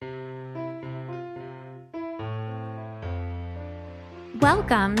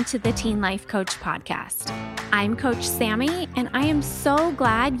Welcome to the Teen Life Coach Podcast. I'm Coach Sammy, and I am so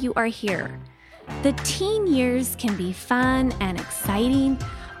glad you are here. The teen years can be fun and exciting,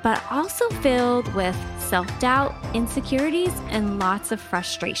 but also filled with self-doubt, insecurities, and lots of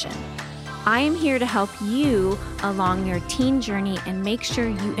frustration. I am here to help you along your teen journey and make sure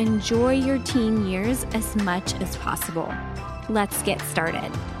you enjoy your teen years as much as possible. Let's get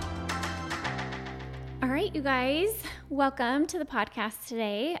started. All right, you guys, welcome to the podcast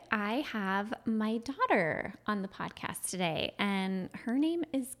today. I have my daughter on the podcast today, and her name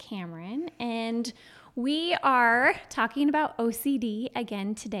is Cameron, and we are talking about OCD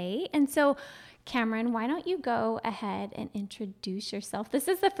again today. And so, Cameron, why don't you go ahead and introduce yourself? This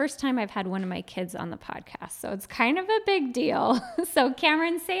is the first time I've had one of my kids on the podcast, so it's kind of a big deal. So,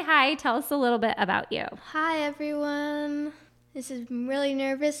 Cameron, say hi. Tell us a little bit about you. Hi, everyone. I'm really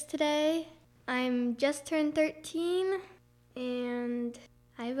nervous today. I'm just turned 13, and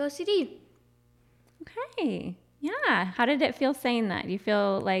I have OCD. Okay. Yeah. How did it feel saying that? You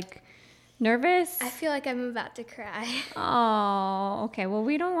feel like nervous? I feel like I'm about to cry. Oh, okay. Well,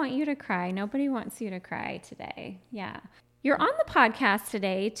 we don't want you to cry. Nobody wants you to cry today. Yeah. You're on the podcast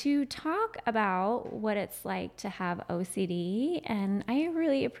today to talk about what it's like to have OCD, and I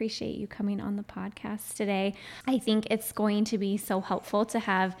really appreciate you coming on the podcast today. I think it's going to be so helpful to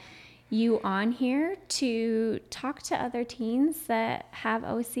have you on here to talk to other teens that have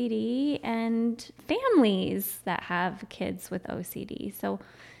OCD and families that have kids with OCD. So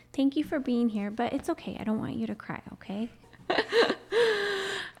thank you for being here, but it's okay. I don't want you to cry, okay?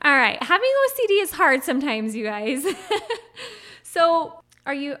 All right. Having OCD is hard sometimes, you guys. So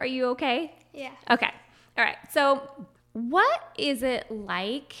are you okay? Yeah. Okay. All right. So what is it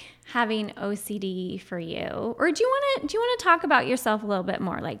like having OCD for you? Or do you want to talk about yourself a little bit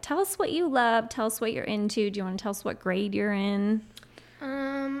more? Like, tell us what you love, tell us what you're into. Do you want to tell us what grade you're in?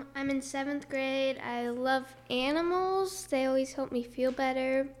 I'm in 7th grade. I love animals. They always help me feel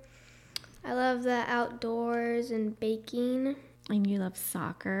better. I love the outdoors and baking. And you love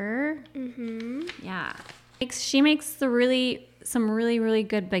soccer. Mm-hmm. Yeah. She makes some really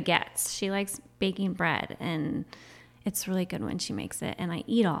good baguettes. She likes baking bread, and it's really good when she makes it, and I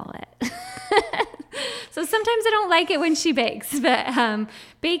eat all of it. So sometimes I don't like it when she bakes, but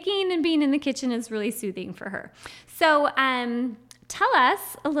baking and being in the kitchen is really soothing for her. So tell us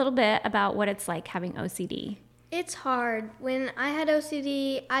a little bit about what it's like having OCD. It's hard. When I had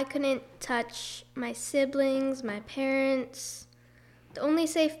OCD, I couldn't touch my siblings, my parents. The only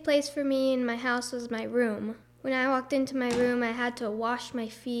safe place for me in my house was my room. When I walked into my room, I had to wash my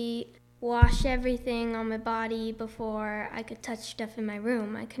feet, wash everything on my body before I could touch stuff in my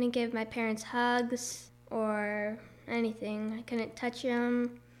room. I couldn't give my parents hugs or anything. I couldn't touch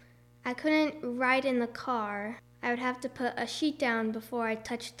them. I couldn't ride in the car. I would have to put a sheet down before I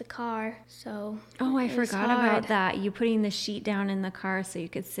touched the car. So I forgot about that. You putting the sheet down in the car so you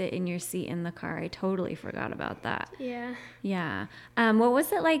could sit in your seat in the car. I totally forgot about that. Yeah. Yeah. What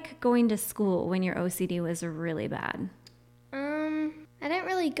was it like going to school when your OCD was really bad? I didn't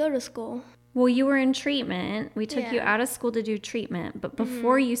really go to school. Well, you were in treatment. We took you out of school to do treatment, but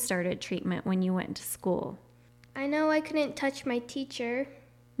before you started treatment, when you went to school? I know I couldn't touch my teacher,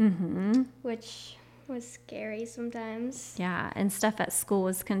 which was scary sometimes. Yeah, and stuff at school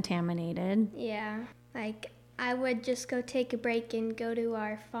was contaminated. Yeah, like I would just go take a break and go to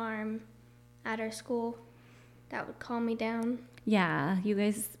our farm at our school. That would calm me down. Yeah, you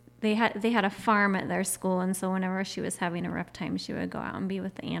guys, they had a farm at their school, and so whenever she was having a rough time, she would go out and be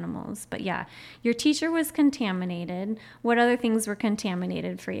with the animals. But yeah, your teacher was contaminated. What other things were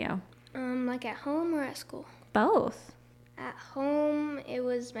contaminated for you? Like at home or at school? Both. At home, it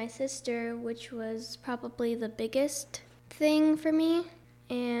was my sister, which was probably the biggest thing for me.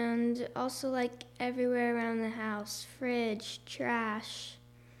 And also, like, everywhere around the house, fridge, trash,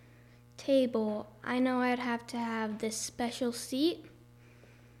 table. I know I'd have to have this special seat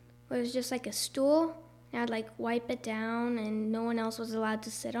where it was just like a stool. And I'd, like, wipe it down, and no one else was allowed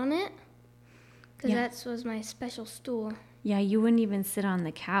to sit on it. Because that was my special stool. Yeah, you wouldn't even sit on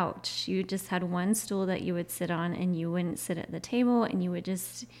the couch. You just had one stool that you would sit on, and you wouldn't sit at the table, and you would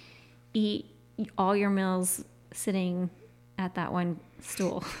just eat all your meals sitting at that one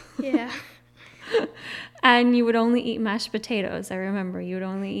stool. Yeah. And you would only eat mashed potatoes. I remember you would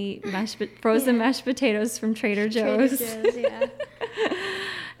only eat frozen mashed potatoes from Trader Joe's. Trader Joe's, yeah.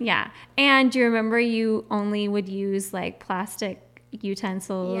 Yeah. And do you remember you only would use like plastic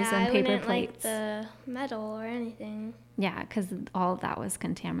utensils and paper plates? Like the metal or anything. Yeah, because all of that was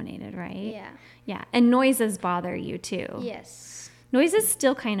contaminated, right? Yeah. Yeah. And noises bother you too. Yes. Noises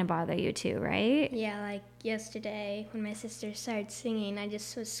still kind of bother you too, right? Yeah, like yesterday when my sister started singing, I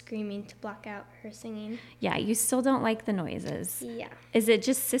just was screaming to block out her singing. Yeah, you still don't like the noises. Yeah. Is it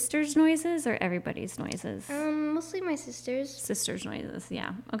just sisters' noises or everybody's noises? Mostly my sister's. Sisters' noises,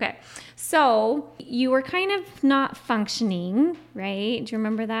 yeah. Okay. So you were kind of not functioning, right? Do you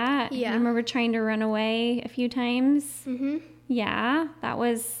remember that? Yeah. You remember trying to run away a few times? Mm-hmm. Yeah, that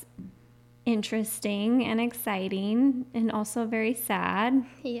was interesting and exciting and also very sad.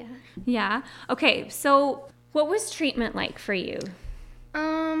 Yeah. Yeah. Okay, so what was treatment like for you?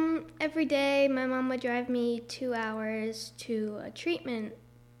 Every day my mom would drive me 2 hours to a treatment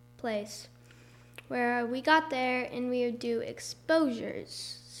place where we got there and we would do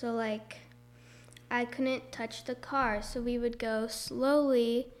exposures. So like I couldn't touch the car, so we would go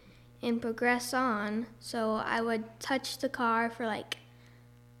slowly and progress on. So I would touch the car for like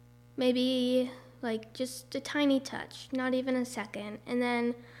maybe like just a tiny touch, not even a second. And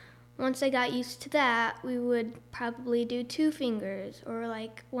then once I got used to that, we would probably do 2 fingers or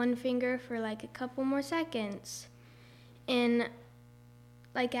like 1 finger for like a couple more seconds. And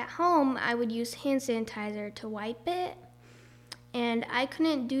like at home, I would use hand sanitizer to wipe it. And I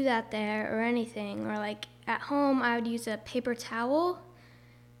couldn't do that there or anything. Or like at home, I would use a paper towel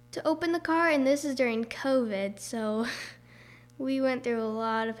to open the car. And this is during COVID, so we went through a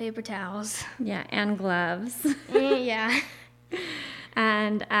lot of paper towels. Yeah, and gloves. Yeah.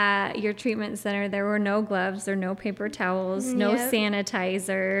 And at your treatment center, there were no gloves or no paper towels, no Yep.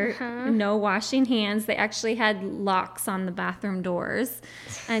 sanitizer, no washing hands. They actually had locks on the bathroom doors.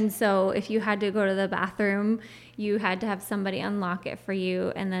 And so if you had to go to the bathroom, you had to have somebody unlock it for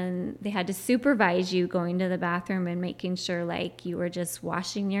you. And then they had to supervise you going to the bathroom and making sure like you were just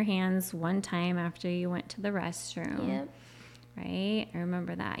washing your hands one time after you went to the restroom. Yep. Right? I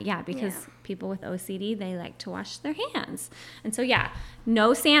remember that. Yeah, because Yeah. people with OCD, they like to wash their hands. And so, yeah,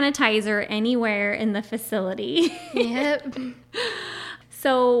 no sanitizer anywhere in the facility. Yep.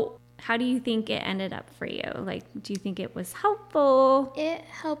 So, how do you think it ended up for you? Like, do you think it was helpful? It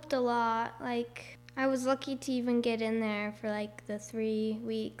helped a lot. Like, I was lucky to even get in there for like the 3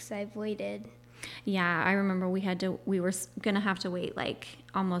 weeks I've waited. Yeah, I remember we were going to have to wait like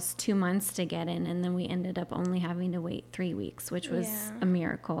almost 2 months to get in. And then we ended up only having to wait 3 weeks, which was Yeah. a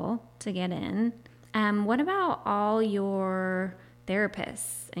miracle to get in. What about all your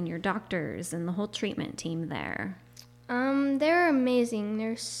therapists and your doctors and the whole treatment team there? They're amazing.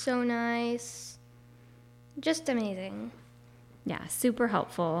 They're so nice. Just amazing. Yeah, super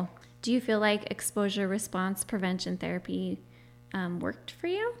helpful. Do you feel like exposure response prevention therapy worked for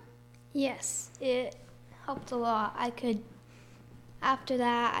you? Yes, it helped a lot. After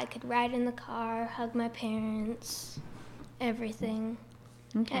that, I could ride in the car, hug my parents, everything.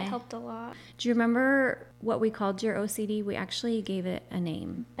 Okay. It helped a lot. Do you remember what we called your OCD? We actually gave it a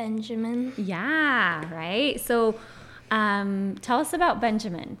name. Benjamin. Yeah, right? So tell us about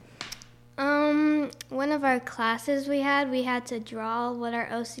Benjamin. One of our classes we had to draw what our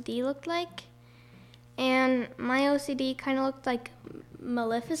OCD looked like. And my OCD kind of looked like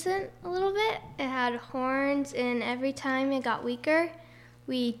Maleficent a little bit. It had horns, and every time it got weaker,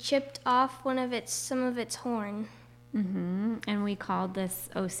 we chipped off some of its horn. Mm-hmm. And we called this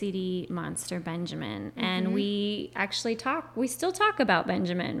OCD monster Benjamin. And we actually still talk about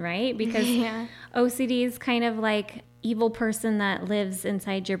Benjamin, right? Because Yeah. OCD is kind of like evil person that lives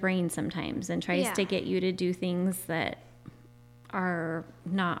inside your brain sometimes and tries Yeah. to get you to do things that are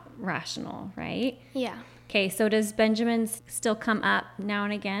not rational, right? Yeah. Okay, so does Benjamin still come up now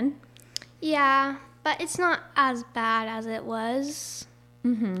and again? Yeah, but it's not as bad as it was.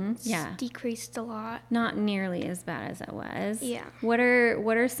 Mm-hmm. It's Yeah. decreased a lot. Not nearly as bad as it was. Yeah. What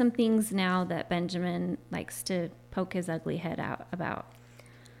are some things now that Benjamin likes to poke his ugly head out about?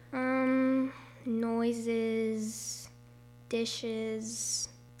 Noises, dishes.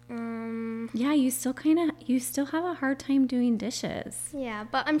 Yeah, you still have a hard time doing dishes. Yeah,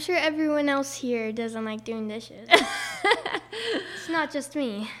 but I'm sure everyone else here doesn't like doing dishes. It's not just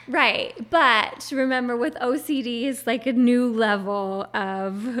me. Right, but remember with OCD it's like a new level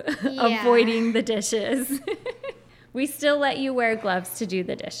of Yeah. avoiding the dishes. We still let you wear gloves to do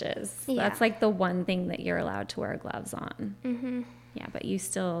the dishes. Yeah. That's like the one thing that you're allowed to wear gloves on. Mm-hmm. Yeah, but you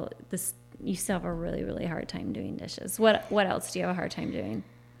still have a really, really hard time doing dishes. What else do you have a hard time doing?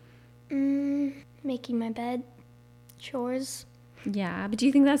 Making my bed, chores, Yeah, but do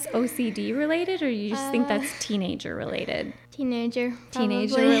you think that's OCD related or you just think that's teenager related? teenager,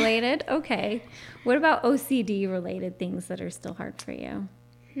 Teenager probably. related? Okay. What about OCD related things that are still hard for you?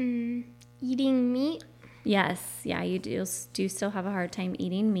 Eating meat. Yes, yeah, you do still have a hard time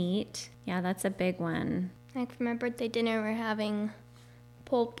eating meat. Yeah, that's a big one. Like for my birthday dinner, we're having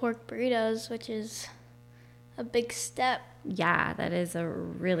pulled pork burritos, which is a big step. Yeah, that is a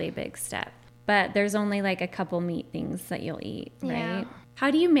really big step. But there's only like a couple meat things that you'll eat, right? Yeah.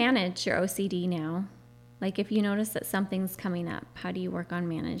 How do you manage your OCD now? Like if you notice that something's coming up, how do you work on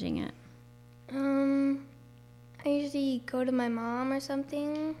managing it? I usually go to my mom or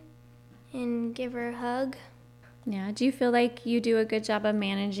something and give her a hug. Yeah. Do you feel like you do a good job of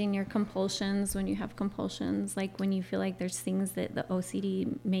managing your compulsions when you have compulsions? Like when you feel like there's things that the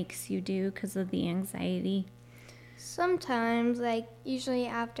OCD makes you do because of the anxiety? Sometimes, like usually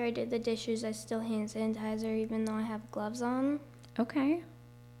after I did the dishes, I still hand sanitizer even though I have gloves on. Okay.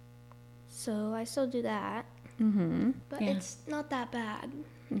 So I still do that. Mm-hmm. But Yeah. it's not that bad.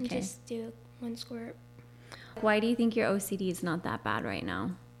 You Okay. just do one squirt. Why do you think your OCD is not that bad right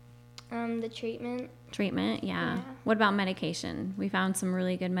now? The treatment. Treatment? Yeah. Yeah. What about medication? We found some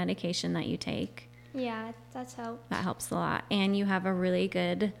really good medication that you take. Yeah, that's helped. That helps a lot. And you have a really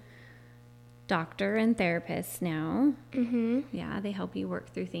good doctor and therapist now. Mm-hmm. Yeah, they help you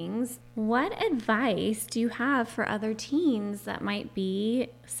work through things. What advice do you have for other teens that might be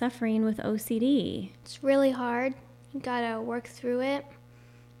suffering with OCD? It's really hard. You gotta work through it.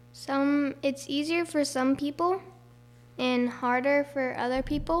 It's easier for some people and harder for other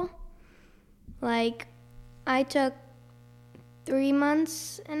people. Like, I took 3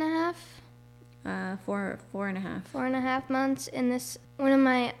 months and a half, 4.5 months, and one of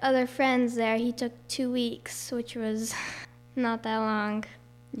my other friends there, he took 2 weeks, which was not that long.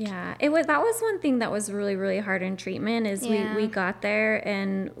 Yeah, that was one thing that was really, really hard in treatment is Yeah. we got there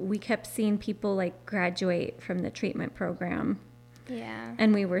and we kept seeing people like graduate from the treatment program Yeah.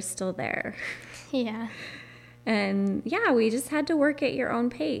 and we were still there. Yeah. And yeah, we just had to work at your own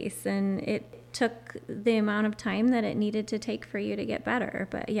pace and it took the amount of time that it needed to take for you to get better.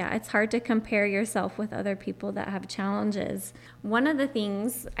 But yeah, it's hard to compare yourself with other people that have challenges. One of the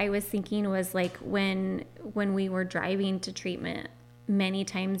things I was thinking was like when we were driving to treatment, many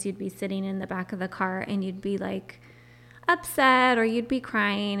times you'd be sitting in the back of the car and you'd be like upset or you'd be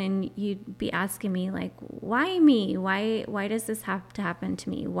crying and you'd be asking me like, why me? Why does this have to happen to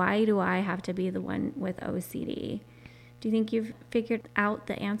me? Why do I have to be the one with OCD? Do you think you've figured out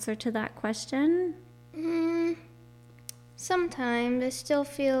the answer to that question? Sometimes I still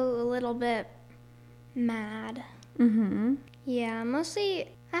feel a little bit mad. Mm-hmm. Yeah,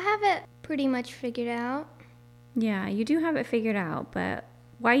 mostly I have it pretty much figured out. Yeah, you do have it figured out, but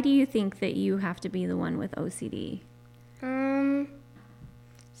why do you think that you have to be the one with OCD?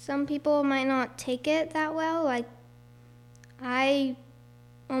 Some people might not take it that well. Like, I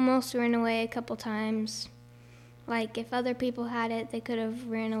almost ran away a couple times. Like, if other people had it, they could have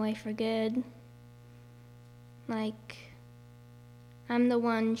ran away for good. Like, I'm the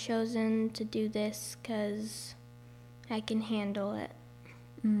one chosen to do this because I can handle it.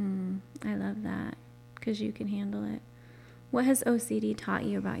 I love that, because you can handle it. What has OCD taught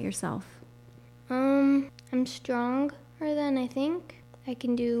you about yourself? I'm stronger than I think. I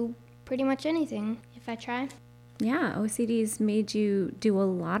can do pretty much anything if I try. Yeah, OCD's made you do a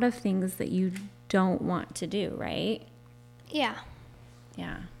lot of things that you don't want to do, right? Yeah.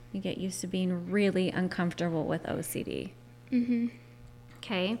 Yeah, you get used to being really uncomfortable with OCD. Mm-hmm.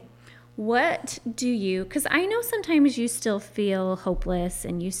 Okay. What do you, because I know sometimes you still feel hopeless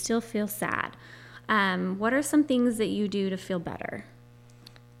and you still feel sad. What are some things that you do to feel better?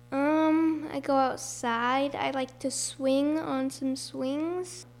 I go outside. I like to swing on some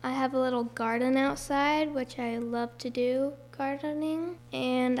swings. I have a little garden outside, which I love to do, gardening.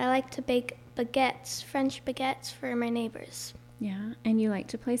 And I like to bake baguettes, French baguettes for my neighbors. Yeah, and you like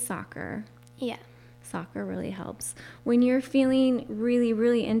to play soccer. Yeah. Soccer really helps. When you're feeling really,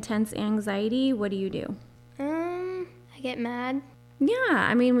 really intense anxiety, what do you do? I get mad. Yeah,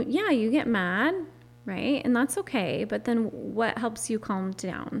 I mean, yeah, you get mad, right? And that's okay. But then what helps you calm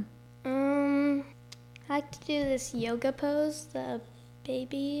down? I like to do this yoga pose, the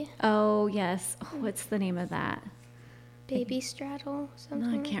baby Oh, yes. Oh, what's the name of that? straddle, No,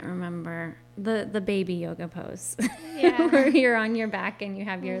 something. I can't remember. The baby yoga pose. Yeah. Where you're on your back and you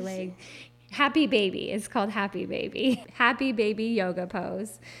have your leg. Happy baby. It's called happy baby. Happy baby yoga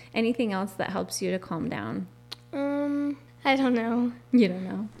pose. Anything else that helps you to calm down? I don't know. You don't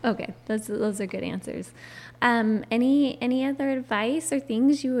know. Okay, those are good answers. Any other advice or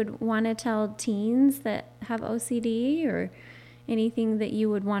things you would want to tell teens that have OCD, or anything that you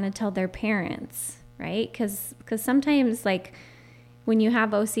would want to tell their parents, right? Because sometimes, like, when you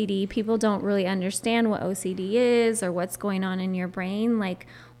have OCD, people don't really understand what OCD is or what's going on in your brain. Like,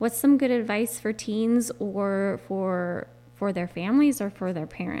 what's some good advice for teens or for their families or for their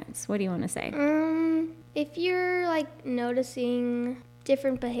parents? What do you want to say? If you're like noticing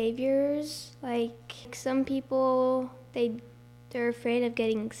different behaviors. Like some people, they're afraid of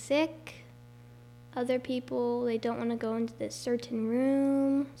getting sick. Other people, they don't want to go into this certain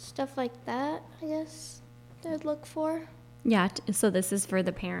room. Stuff like that, I guess, they'd look for. Yeah, so this is for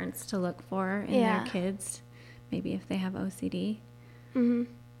the parents to look for in their kids, maybe if they have OCD. Mm-hmm.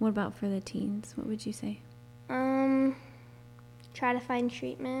 What about for the teens? What would you say? Try to find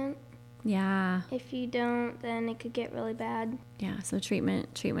treatment. Yeah. If you don't, then it could get really bad. Yeah, so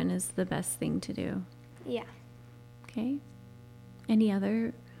treatment is the best thing to do. Yeah. Okay. Any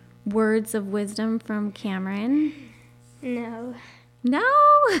other words of wisdom from Cameron? No. No?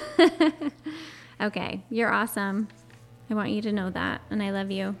 Okay, you're awesome. I want you to know that, and I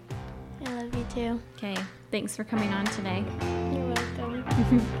love you. I love you too. Okay, thanks for coming on today. You're welcome.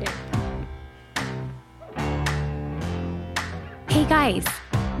 Hey guys,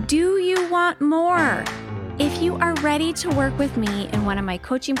 do you want more? If you are ready to work with me in one of my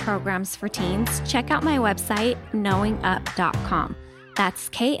coaching programs for teens, check out my website, knowingup.com. That's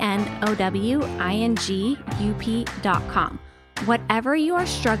knowingup.com. Whatever you are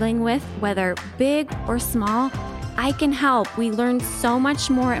struggling with, whether big or small, I can help. We learn so much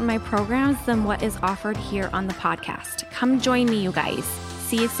more in my programs than what is offered here on the podcast. Come join me, you guys.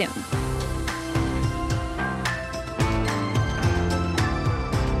 See you soon.